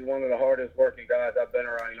help him, he's one of the hardest working guys I've been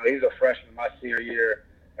around. He's a freshman my senior year,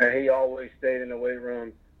 and he always stayed in the weight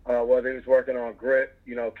room, whether he was working on grit,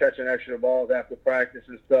 catching extra balls after practice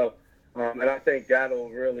and stuff. And I think that'll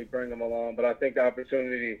really bring them along. But I think the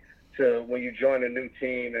opportunity to, when you join a new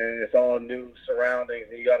team and it's all new surroundings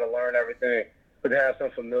and you got to learn everything, but to have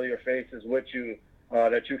some familiar faces with you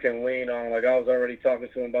that you can lean on. Like I was already talking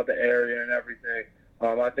to him about the area and everything.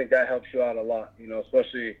 I think that helps you out a lot,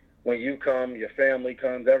 especially when you come, your family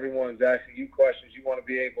comes, everyone's asking you questions. You want to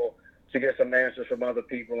be able to get some answers from other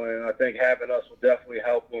people. And I think having us will definitely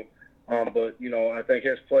help them But, you know, I think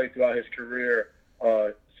his play throughout his career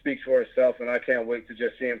speaks for itself, and I can't wait to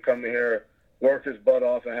just see him come in here, work his butt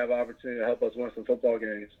off, and have an opportunity to help us win some football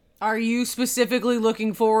games. Are you specifically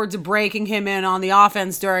looking forward to breaking him in on the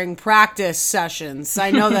offense during practice sessions?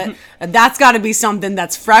 I know that that's got to be something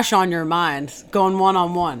that's fresh on your mind, going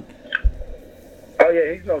one-on-one. Oh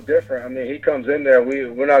yeah, he's no different. I mean, he comes in there.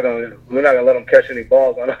 We're not gonna let him catch any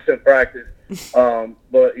balls on us in practice.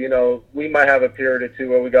 But you know, we might have a period or two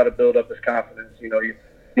where we got to build up his confidence. You know, you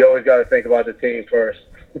always got to think about the team first.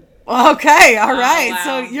 Okay, all right. Wow.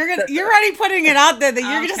 So you're already putting it out there that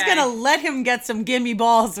you're just gonna let him get some gimme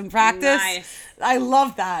balls in practice. Nice. I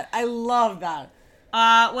love that. Well,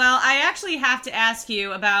 I actually have to ask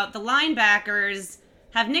you about the linebackers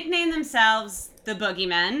have nicknamed themselves the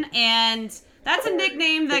Boogeymen, and that's a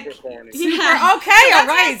nickname that Super corny. Yeah. Okay, That's all what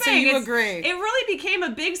I'm right. So saying. you agree. It really became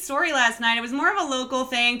a big story last night. It was more of a local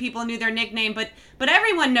thing. People knew their nickname, but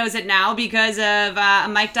everyone knows it now because of a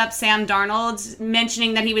mic'd up Sam Darnold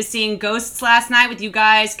mentioning that he was seeing ghosts last night with you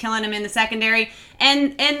guys killing him in the secondary,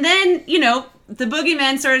 and then you know the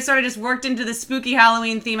Boogeymen sort of just worked into the spooky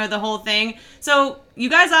Halloween theme of the whole thing. So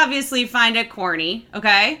you guys obviously find it corny,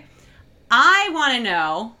 okay? I want to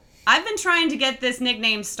know. I've been trying to get this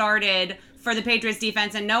nickname started for the Patriots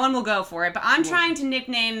defense, and no one will go for it. But I'm trying to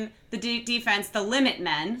nickname the defense the Limit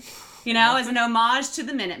Men, you know, as an homage to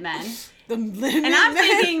the Minutemen. And I'm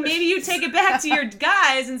thinking maybe you take it back to your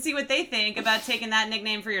guys and see what they think about taking that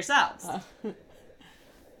nickname for yourselves.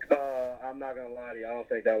 I'm not gonna lie to you. I don't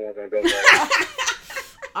think that one's gonna go well.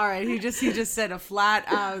 All right, he just said a flat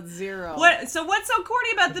out 0. So what's so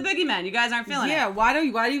corny about the Boogeymen? You guys aren't feeling it. Yeah, why do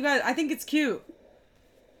you guys? I think it's cute.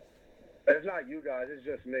 It's not you guys. It's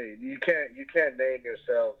just me. You can't name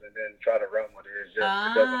yourselves and then try to run with it. It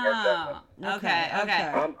doesn't work that way. Okay.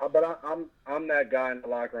 I'm that guy in the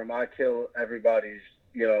locker room. I kill everybody's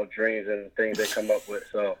dreams and things they come up with.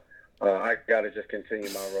 So I got to just continue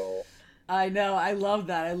my role. I know. I love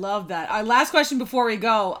that. Last question before we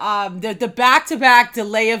go. The back-to-back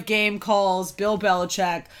delay of game calls, Bill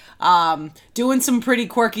Belichick, doing some pretty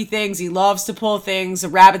quirky things. He loves to pull things,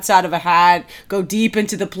 rabbits out of a hat, go deep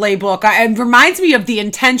into the playbook. It reminds me of the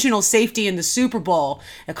intentional safety in the Super Bowl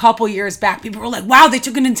a couple years back. People were like, wow, they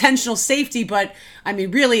took an intentional safety, but I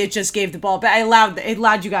mean, really, it just gave the ball back. It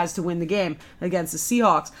allowed you guys to win the game against the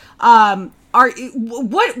Seahawks.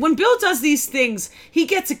 When Bill does these things, he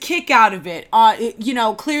gets a kick out of it.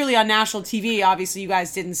 Clearly on national TV, obviously you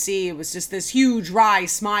guys didn't see. It was just this huge wry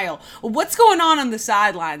smile. What's going on the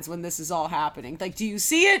sidelines when this is all happening? Like, do you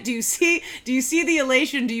see it? Do you see the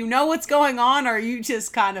elation? Do you know what's going on? Or are you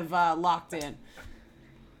just kind of locked in?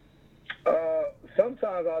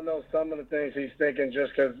 Sometimes I know some of the things he's thinking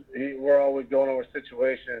just because we're always going over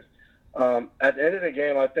situations. At the end of the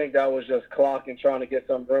game, I think that was just clocking, trying to get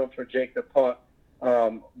some room for Jake to punt.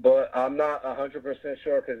 But I'm not 100%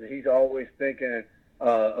 sure because he's always thinking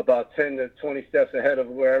about 10 to 20 steps ahead of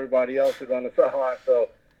where everybody else is on the sideline. So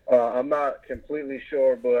I'm not completely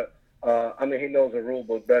sure, but he knows the rule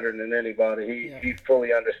book better than anybody. He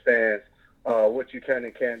fully understands what you can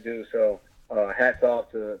and can't do. So hats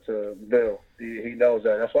off to Bill. He knows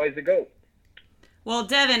that. That's why he's the GOAT. Well,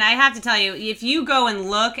 Devin, I have to tell you, if you go and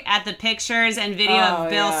look at the pictures and video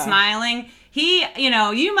of Bill smiling, he,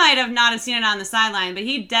 you might have not have seen it on the sideline, but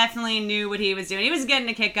he definitely knew what he was doing. He was getting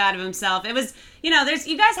a kick out of himself. It was, you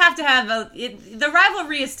guys have to have the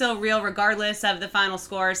rivalry is still real regardless of the final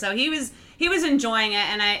score. So he was enjoying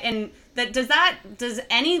it, does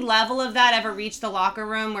any level of that ever reach the locker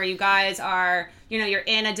room where you guys are, you're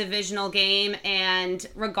in a divisional game and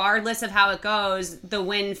regardless of how it goes, the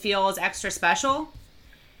win feels extra special?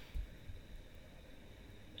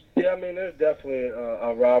 Yeah, there's definitely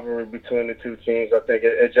a rivalry between the two teams. I think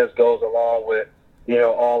it just goes along with,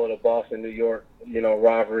 all of the Boston, New York,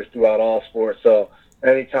 rivalries throughout all sports. So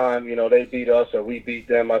anytime, they beat us or we beat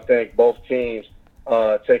them, I think both teams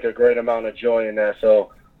take a great amount of joy in that.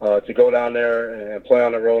 So to go down there and play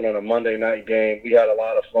on the road on a Monday night game, we had a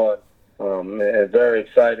lot of fun and very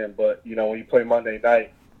exciting. But, when you play Monday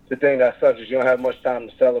night, the thing that sucks is you don't have much time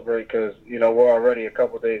to celebrate because, we're already a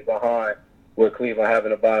couple days behind with Cleveland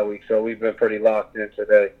having a bye week. So we've been pretty locked in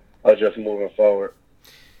today, just moving forward.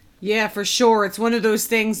 Yeah, for sure. It's one of those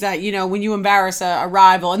things that, when you embarrass a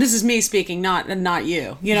rival, and this is me speaking, not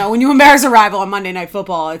you. When you embarrass a rival on Monday Night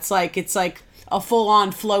Football, it's like a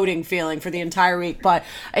full-on floating feeling for the entire week. But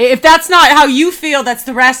if that's not how you feel, that's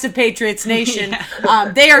the rest of Patriots Nation.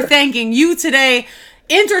 They are thanking you today.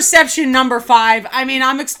 Interception number 5. I mean,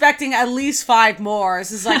 I'm expecting at least 5 more.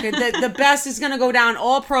 This is like the best is going to go down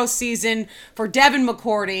all pro season for Devin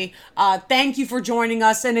McCourty. Thank you for joining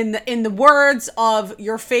us. And in the words of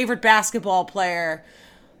your favorite basketball player,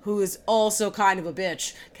 who is also kind of a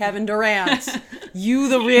bitch, Kevin Durant, you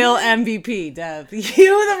the real MVP, Dev.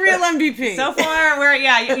 You the real MVP. So far,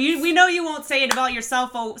 we know you won't say it about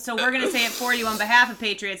yourself, so we're going to say it for you on behalf of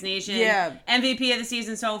Patriots Nation. Yeah. MVP of the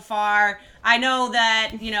season so far. I know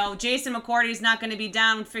that, Jason McCourty's not going to be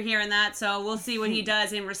down for hearing that, so we'll see what he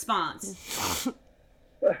does in response.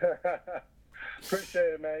 Appreciate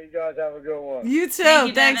it, man. You guys have a good one. You too. Thank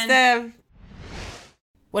you, Thanks, Devin. Dev.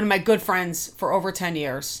 One of my good friends for over 10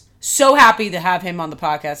 years. So happy to have him on the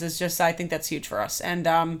podcast. It's just, I think that's huge for us. And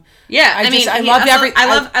I love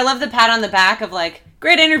the pat on the back of like,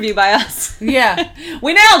 great interview by us. Yeah.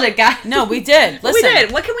 We nailed it, guys. No, we did. Listen. We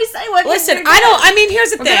did. What can we say?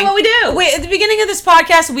 Here's the thing. Good at what we do. Wait, at the beginning of this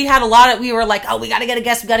podcast, we were like, oh, we got to get a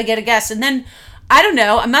guest. And then, I don't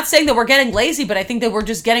know. I'm not saying that we're getting lazy, but I think that we're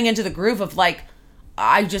just getting into the groove of like,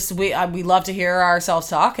 we love to hear ourselves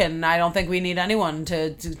talk, and I don't think we need anyone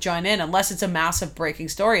to join in unless it's a massive breaking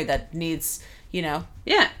story that needs, Yeah.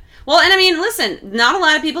 Well, and I mean, listen, not a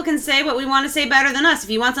lot of people can say what we want to say better than us. If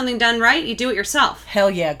you want something done right, you do it yourself. Hell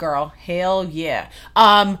yeah, girl. Hell yeah.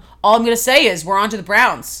 All I'm going to say is we're on to the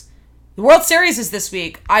Browns. The World Series is this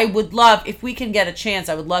week. I would love, if we can get a chance,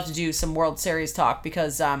 I would love to do some World Series talk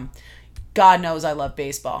because God knows I love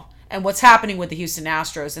baseball. And what's happening with the Houston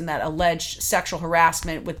Astros and that alleged sexual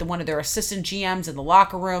harassment with one of their assistant GMs in the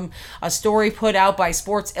locker room. A story put out by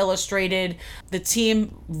Sports Illustrated. The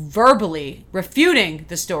team verbally refuting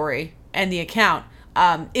the story and the account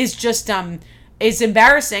is just is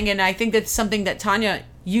embarrassing. And I think that's something that, Tanya,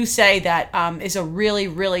 you say that is a really,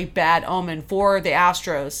 really bad omen for the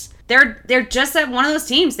Astros. They're just at one of those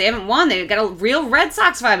teams. They haven't won. They've got a real Red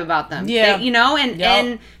Sox vibe about them. Yeah.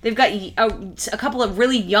 And they've got a couple of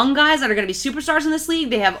really young guys that are going to be superstars in this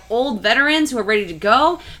league. They have old veterans who are ready to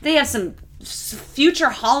go. They have some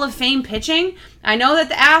future Hall of Fame pitching. I know that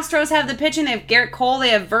the Astros have the pitching. They have Garrett Cole.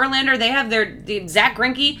 They have Verlander. They have the Zach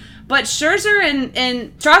Greinke. But Scherzer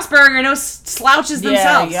and Strasburg are no slouches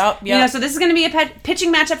themselves. Yep. So this is going to be a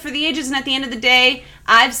pitching matchup for the ages. And at the end of the day,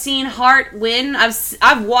 I've seen Hart win.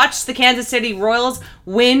 I've watched the Kansas City Royals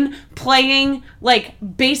win playing like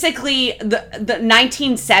basically the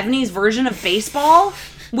 1970s version of baseball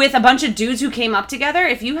with a bunch of dudes who came up together.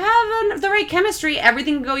 If you have the right chemistry,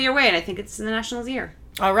 everything can go your way. And I think it's in the Nationals' year.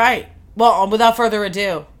 All right. Well, without further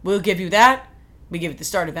ado, we'll give you that. We give it the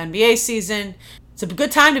start of NBA season. It's a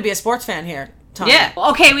good time to be a sports fan here, Tanya. Yeah.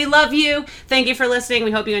 Okay, we love you. Thank you for listening.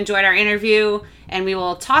 We hope you enjoyed our interview, and we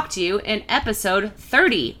will talk to you in episode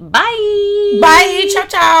 30. Bye. Bye. Ciao,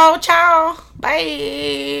 ciao, ciao.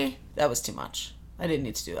 Bye. That was too much. I didn't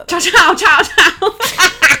need to do that. Ciao, ciao, ciao, ciao.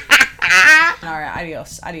 All right.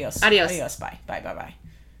 Adios. Bye. Bye.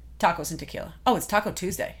 Tacos and tequila. Oh, it's Taco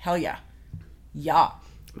Tuesday. Hell yeah. Yeah.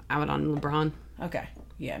 Out on LeBron. Okay.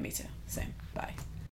 Yeah, me too. Same. Bye.